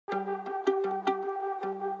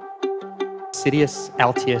Insidious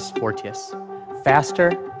Altius Fortius.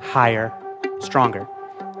 Faster, higher, stronger.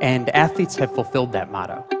 And athletes have fulfilled that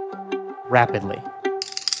motto. Rapidly.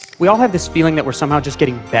 We all have this feeling that we're somehow just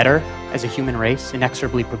getting better as a human race,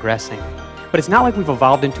 inexorably progressing. But it's not like we've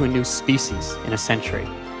evolved into a new species in a century.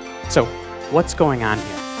 So, what's going on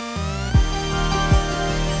here?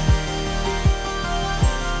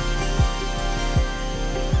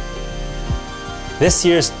 This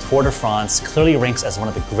year's Tour de France clearly ranks as one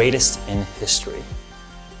of the greatest in history.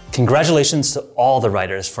 Congratulations to all the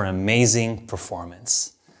riders for an amazing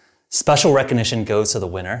performance. Special recognition goes to the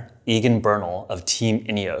winner, Egan Bernal of Team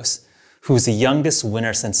Ineos, who is the youngest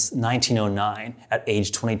winner since 1909 at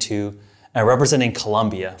age 22 and representing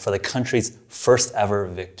Colombia for the country's first ever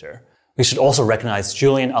victor. We should also recognize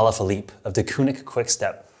Julian Alaphilippe of Deceuninck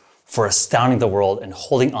Quickstep for astounding the world and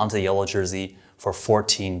holding onto the yellow jersey for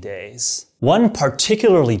 14 days. One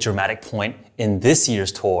particularly dramatic point in this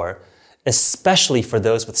year's tour, especially for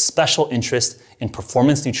those with special interest in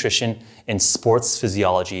performance nutrition and sports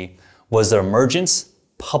physiology, was the emergence,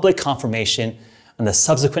 public confirmation, and the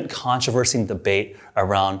subsequent controversy and debate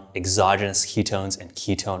around exogenous ketones and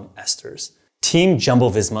ketone esters. Team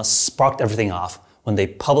Jumbo-Visma sparked everything off when they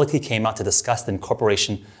publicly came out to discuss the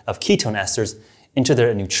incorporation of ketone esters into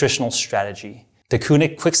their nutritional strategy.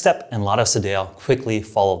 Deceuninck Quickstep and Lotto Soudal quickly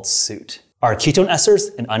followed suit. Are ketone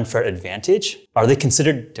esters an unfair advantage? Are they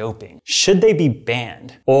considered doping? Should they be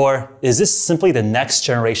banned? Or is this simply the next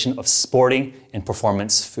generation of sporting and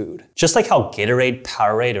performance food? Just like how Gatorade,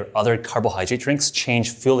 Powerade, or other carbohydrate drinks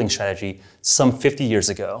changed fueling strategy some 50 years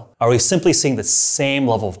ago, are we simply seeing the same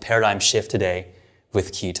level of paradigm shift today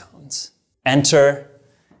with ketones? Enter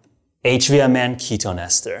HVMN Ketone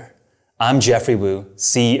Ester. I'm Jeffrey Wu,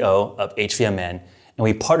 CEO of HVMN, and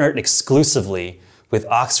we partnered exclusively with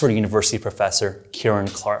Oxford University professor Kieran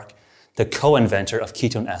Clarke, the co-inventor of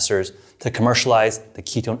ketone esters, to commercialize the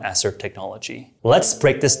ketone ester technology. Let's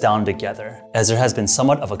break this down together, as there has been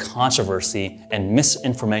somewhat of a controversy and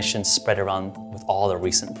misinformation spread around with all the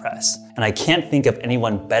recent press. And I can't think of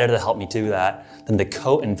anyone better to help me do that than the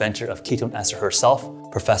co-inventor of ketone ester herself,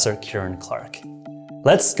 Professor Kieran Clarke.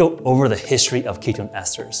 Let's go over the history of ketone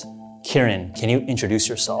esters. Kieran, can you introduce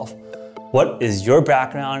yourself? What is your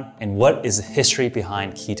background and what is the history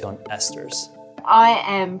behind ketone esters? I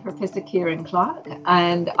am Professor Kieran Clarke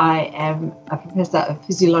and I am a professor of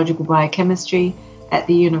physiological biochemistry at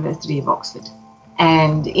the University of Oxford.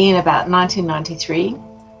 And in about 1993,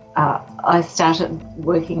 I started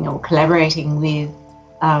working or collaborating with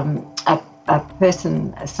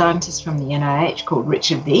a scientist from the NIH called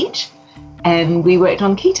Richard Veitch, and we worked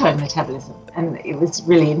on ketone metabolism. And it was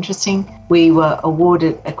really interesting. We were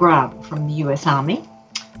awarded a grant from the US Army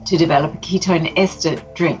to develop a ketone ester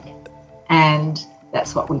drink. And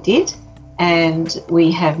that's what we did. And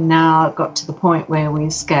we have now got to the point where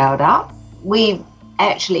we've scaled up. We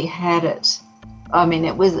actually had it,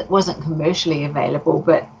 it wasn't commercially available,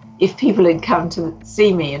 but if people had come to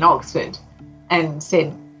see me in Oxford and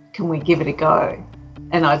said, can we give it a go?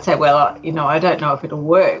 And I'd say, well, I don't know if it'll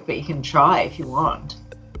work, but you can try if you want,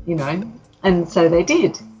 And so they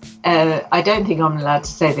did. I don't think I'm allowed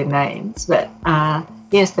to say their names, but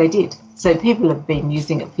yes, they did. So people have been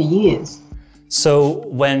using it for years. So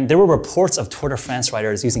when there were reports of Tour de France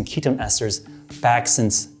riders using ketone esters back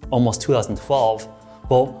since almost 2012,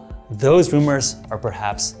 well, those rumors are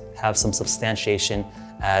perhaps have some substantiation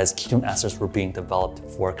as ketone esters were being developed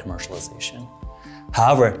for commercialization.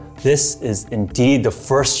 However, this is indeed the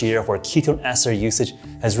first year where ketone ester usage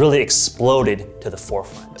has really exploded to the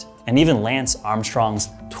forefront. And even Lance Armstrong's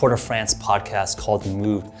Tour de France podcast called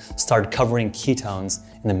Moved started covering ketones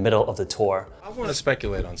in the middle of the tour. I want to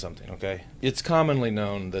speculate on something, okay? It's commonly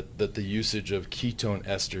known that the usage of ketone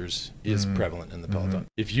esters is prevalent in the peloton.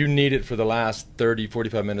 If you need it for the last 30,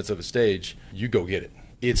 45 minutes of a stage, you go get it.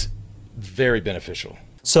 It's very beneficial.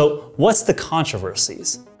 So what's the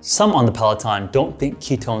controversies? Some on the peloton don't think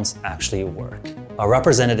ketones actually work. A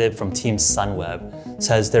representative from Team Sunweb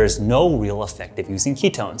says there is no real effect of using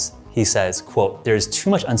ketones. He says, quote, there is too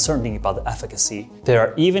much uncertainty about the efficacy. There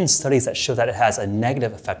are even studies that show that it has a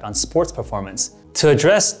negative effect on sports performance. To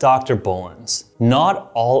address Dr. Boland's,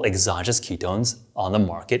 not all exogenous ketones on the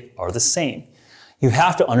market are the same. You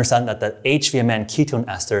have to understand that the HVMN ketone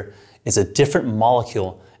ester is a different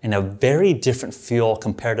molecule and a very different fuel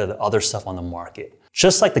compared to the other stuff on the market.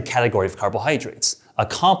 Just like the category of carbohydrates, a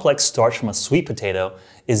complex starch from a sweet potato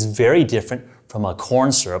is very different from a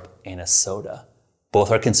corn syrup and a soda. Both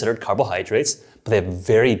are considered carbohydrates, but they have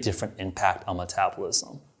very different impact on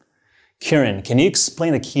metabolism. Kieran, can you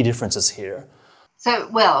explain the key differences here? So,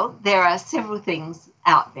 well, there are several things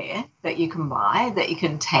out there that you can buy, that you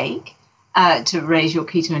can take, to raise your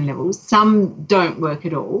ketone levels. Some don't work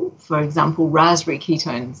at all. For example, raspberry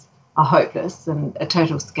ketones are hopeless and a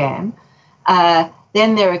total scam.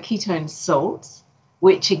 Then there are ketone salts,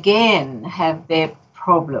 which again have their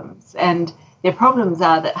problems. And their problems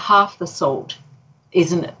are that half the salt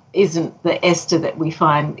isn't the ester that we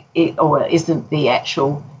find, or isn't the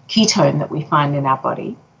actual ketone that we find in our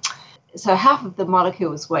body. So half of the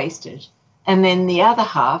molecule is wasted. And then the other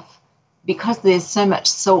half, because there's so much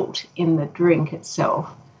salt in the drink itself,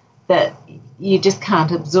 that you just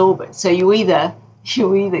can't absorb it. So you either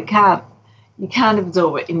can't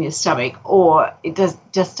absorb it in your stomach, or it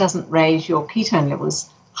just doesn't raise your ketone levels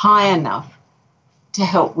high enough to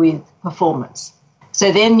help with performance.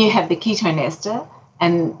 So then you have the ketone ester,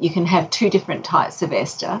 and you can have two different types of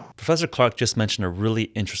ester. Professor Clarke just mentioned a really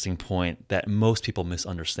interesting point that most people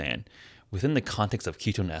misunderstand. Within the context of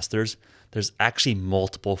ketone esters, there's actually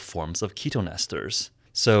multiple forms of ketone esters.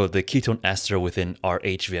 So the ketone ester within our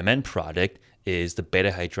HVMN product is the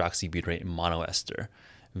beta-hydroxybutyrate monoester.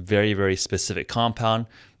 Very, very specific compound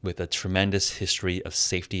with a tremendous history of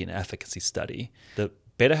safety and efficacy study. The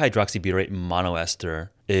beta-hydroxybutyrate monoester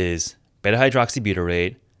is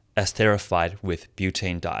beta-hydroxybutyrate esterified with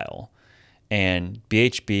butanediol. And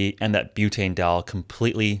BHB and that butanediol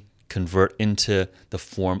completely convert into the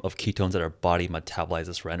form of ketones that our body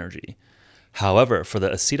metabolizes for energy. However, for the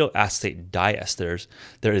acetoacetate diesters,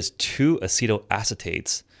 there is two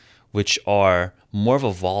acetoacetates, which are more of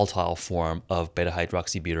a volatile form of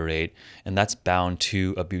beta-hydroxybutyrate, and that's bound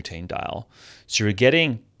to a butanediol. So you're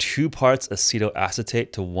getting 2 parts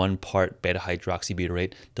acetoacetate to 1 part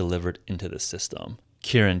beta-hydroxybutyrate delivered into the system.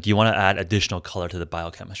 Kieran, do you want to add additional color to the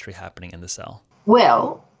biochemistry happening in the cell?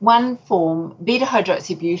 Well, one form,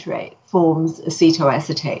 beta-hydroxybutyrate, forms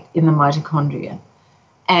acetoacetate in the mitochondria.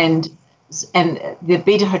 And the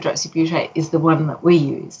beta-hydroxybutyrate is the one that we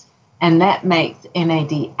use. And that makes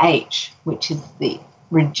NADH, which is the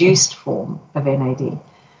reduced form of NAD.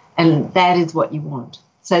 And that is what you want.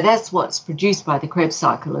 So that's what's produced by the Krebs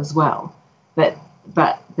cycle as well. But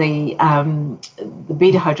the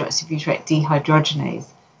beta-hydroxybutyrate dehydrogenase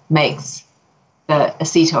makes the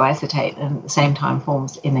acetoacetate and at the same time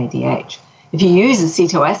forms NADH. If you use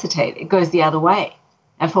acetoacetate, it goes the other way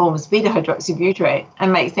and forms beta-hydroxybutyrate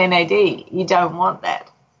and makes NAD. You don't want that.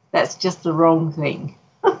 That's just the wrong thing.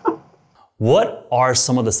 What are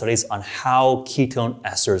some of the studies on how ketone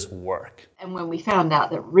esters work? And when we found out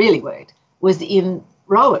that it really worked was in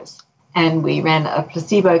rowers. And we ran a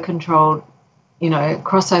placebo-controlled,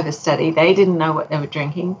 crossover study. They didn't know what they were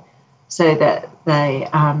drinking, so that the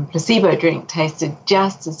placebo drink tasted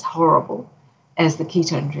just as horrible as the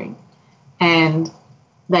ketone drink. And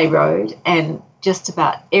they rowed, and just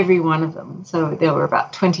about every one of them, so there were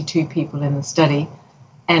about 22 people in the study,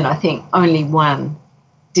 and I think only one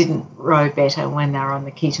didn't row better when they were on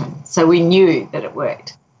the ketone. So we knew that it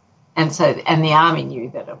worked. And the army knew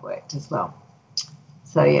that it worked as well.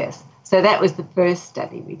 So yes, so that was the first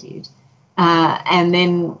study we did. And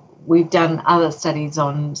then we've done other studies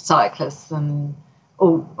on cyclists and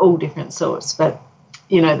all different sorts. But,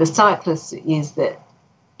 the cyclist is the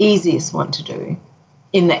easiest one to do,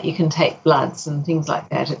 in that you can take bloods and things like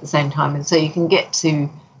that at the same time. And so you can get to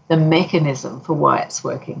the mechanism for why it's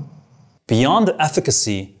working. Beyond the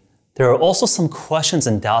efficacy, there are also some questions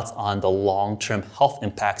and doubts on the long-term health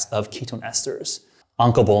impacts of ketone esters.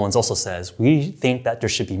 Uncle Bolins also says, we think that there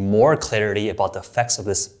should be more clarity about the effects of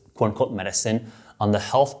this quote-unquote medicine on the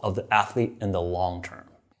health of the athlete in the long term.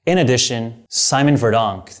 In addition, Simon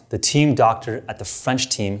Verdonk, the team doctor at the French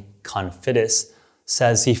team Confidis,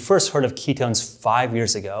 says he first heard of ketones 5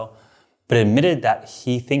 years ago, but admitted that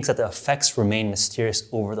he thinks that the effects remain mysterious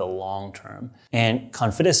over the long term. And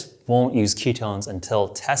Confidis won't use ketones until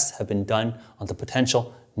tests have been done on the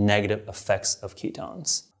potential negative effects of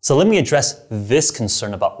ketones. So let me address this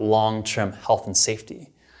concern about long-term health and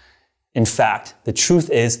safety. In fact, the truth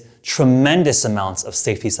is tremendous amounts of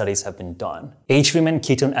safety studies have been done. HVMN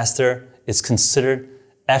ketone ester is considered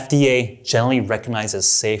FDA generally recognized as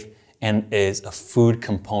safe and is a food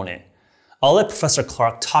component. I'll let Professor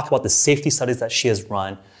Clarke talk about the safety studies that she has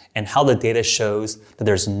run and how the data shows that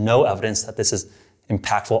there's no evidence that this is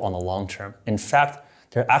impactful on the long term. In fact,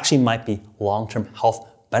 there actually might be long-term health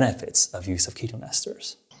benefits of use of ketone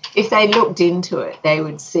esters. If they looked into it, they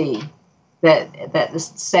would see that the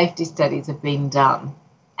safety studies have been done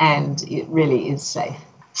and it really is safe.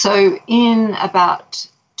 So in about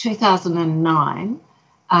 2009,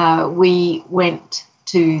 we went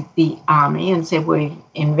to the army and said, we've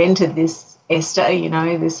invented this ester,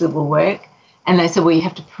 this will work. And they said, well, you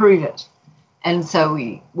have to prove it. And so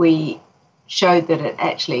we showed that it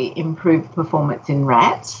actually improved performance in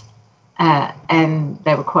rats. and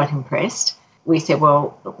they were quite impressed. We said,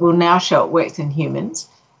 well, we'll now show it works in humans.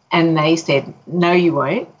 And they said, no, you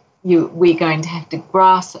won't. We're going to have to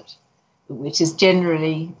grass it, which is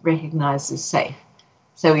generally recognised as safe.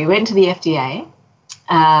 So we went to the FDA.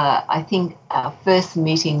 I think our first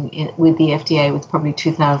meeting with the FDA was probably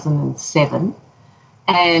 2007.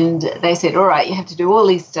 And they said, all right, you have to do all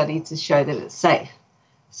these studies to show that it's safe.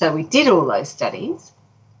 So we did all those studies.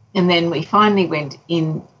 And then we finally went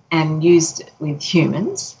in and used it with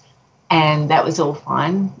humans. And that was all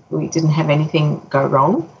fine. We didn't have anything go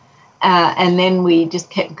wrong. And then we just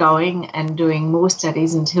kept going and doing more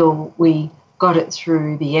studies until we got it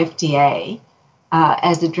through the FDA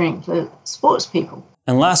as a drink for sports people.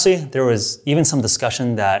 And lastly, there was even some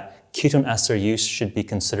discussion that ketone ester use should be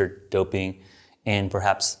considered doping and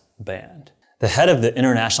perhaps banned. The head of the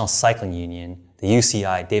International Cycling Union, the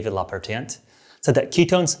UCI, David Lapertant, said that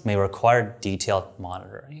ketones may require detailed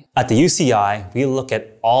monitoring. At the UCI, we look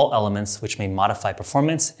at all elements which may modify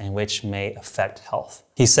performance and which may affect health.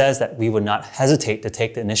 He says that we would not hesitate to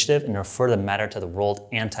take the initiative and refer the matter to the World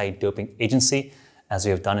Anti-Doping Agency, as we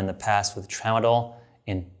have done in the past with tramadol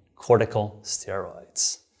and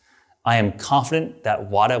corticosteroids. I am confident that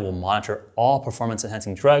WADA will monitor all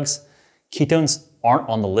performance-enhancing drugs. Ketones aren't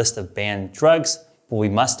on the list of banned drugs, but we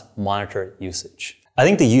must monitor usage. I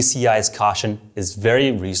think the UCI's caution is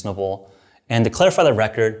very reasonable, and to clarify the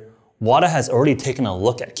record, WADA has already taken a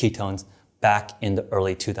look at ketones back in the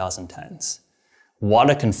early 2010s.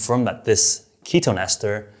 WADA confirmed that this ketone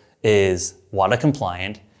ester is WADA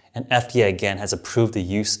compliant, and FDA again has approved the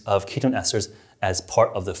use of ketone esters as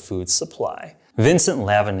part of the food supply. Vincent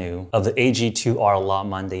Lavenue of the AG2R La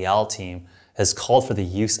Mondiale team has called for the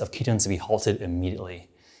use of ketones to be halted immediately.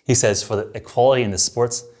 He says for the equality in the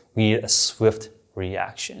sports, we need a swift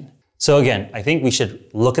reaction. So again, I think we should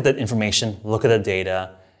look at the information, look at the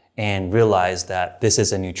data, and realize that this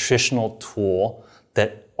is a nutritional tool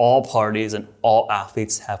that all parties and all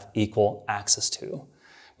athletes have equal access to.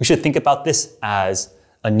 We should think about this as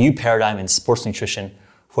a new paradigm in sports nutrition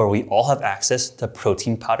where we all have access to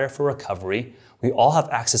protein powder for recovery, we all have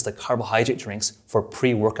access to carbohydrate drinks for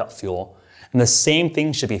pre-workout fuel, and the same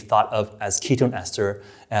thing should be thought of as ketone ester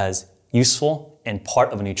as useful and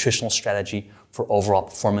part of a nutritional strategy for overall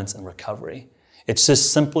performance and recovery. It's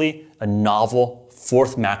just simply a novel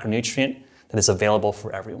fourth macronutrient that is available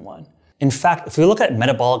for everyone. In fact, if we look at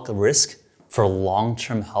metabolic risk for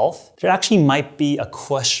long-term health, there actually might be a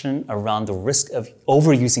question around the risk of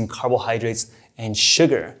overusing carbohydrates and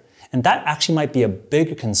sugar. And that actually might be a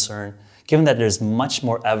bigger concern given that there's much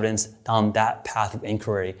more evidence down that path of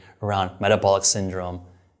inquiry around metabolic syndrome,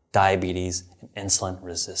 diabetes, and insulin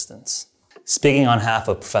resistance. Speaking on behalf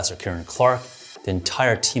of Professor Kieran Clarke, the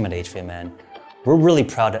entire team at HVMN, we're really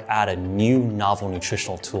proud to add a new novel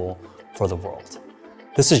nutritional tool for the world.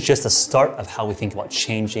 This is just the start of how we think about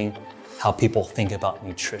changing how people think about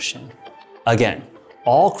nutrition. Again,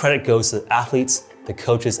 all credit goes to the athletes, the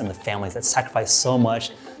coaches, and the families that sacrifice so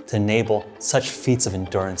much to enable such feats of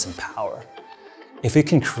endurance and power. If we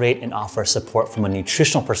can create and offer support from a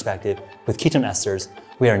nutritional perspective with ketone esters,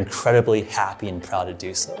 we are incredibly happy and proud to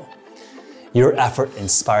do so. Your effort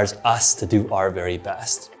inspires us to do our very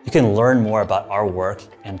best. You can learn more about our work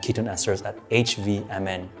and ketone esters at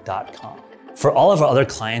hvmn.com. For all of our other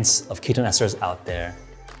clients of ketone esters out there,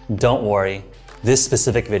 don't worry, this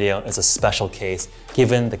specific video is a special case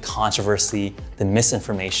given the controversy, the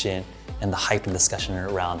misinformation, and the hype and discussion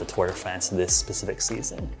around the Tour de France this specific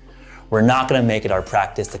season. We're not gonna make it our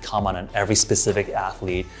practice to comment on every specific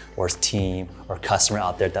athlete or team or customer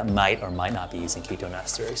out there that might or might not be using ketone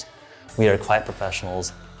esters. We are quiet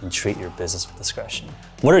professionals and treat your business with discretion.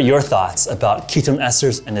 What are your thoughts about ketone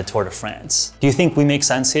esters and the Tour de France? Do you think we make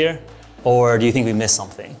sense here? Or do you think we missed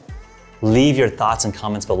something? Leave your thoughts and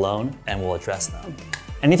comments below and we'll address them.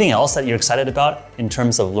 Anything else that you're excited about in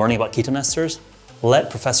terms of learning about ketone esters?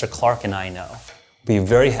 Let Professor Clarke and I know. We'll be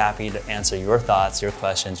very happy to answer your thoughts, your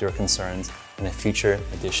questions, your concerns in a future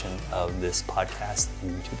edition of this podcast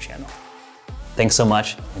and YouTube channel. Thanks so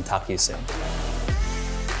much and talk to you soon.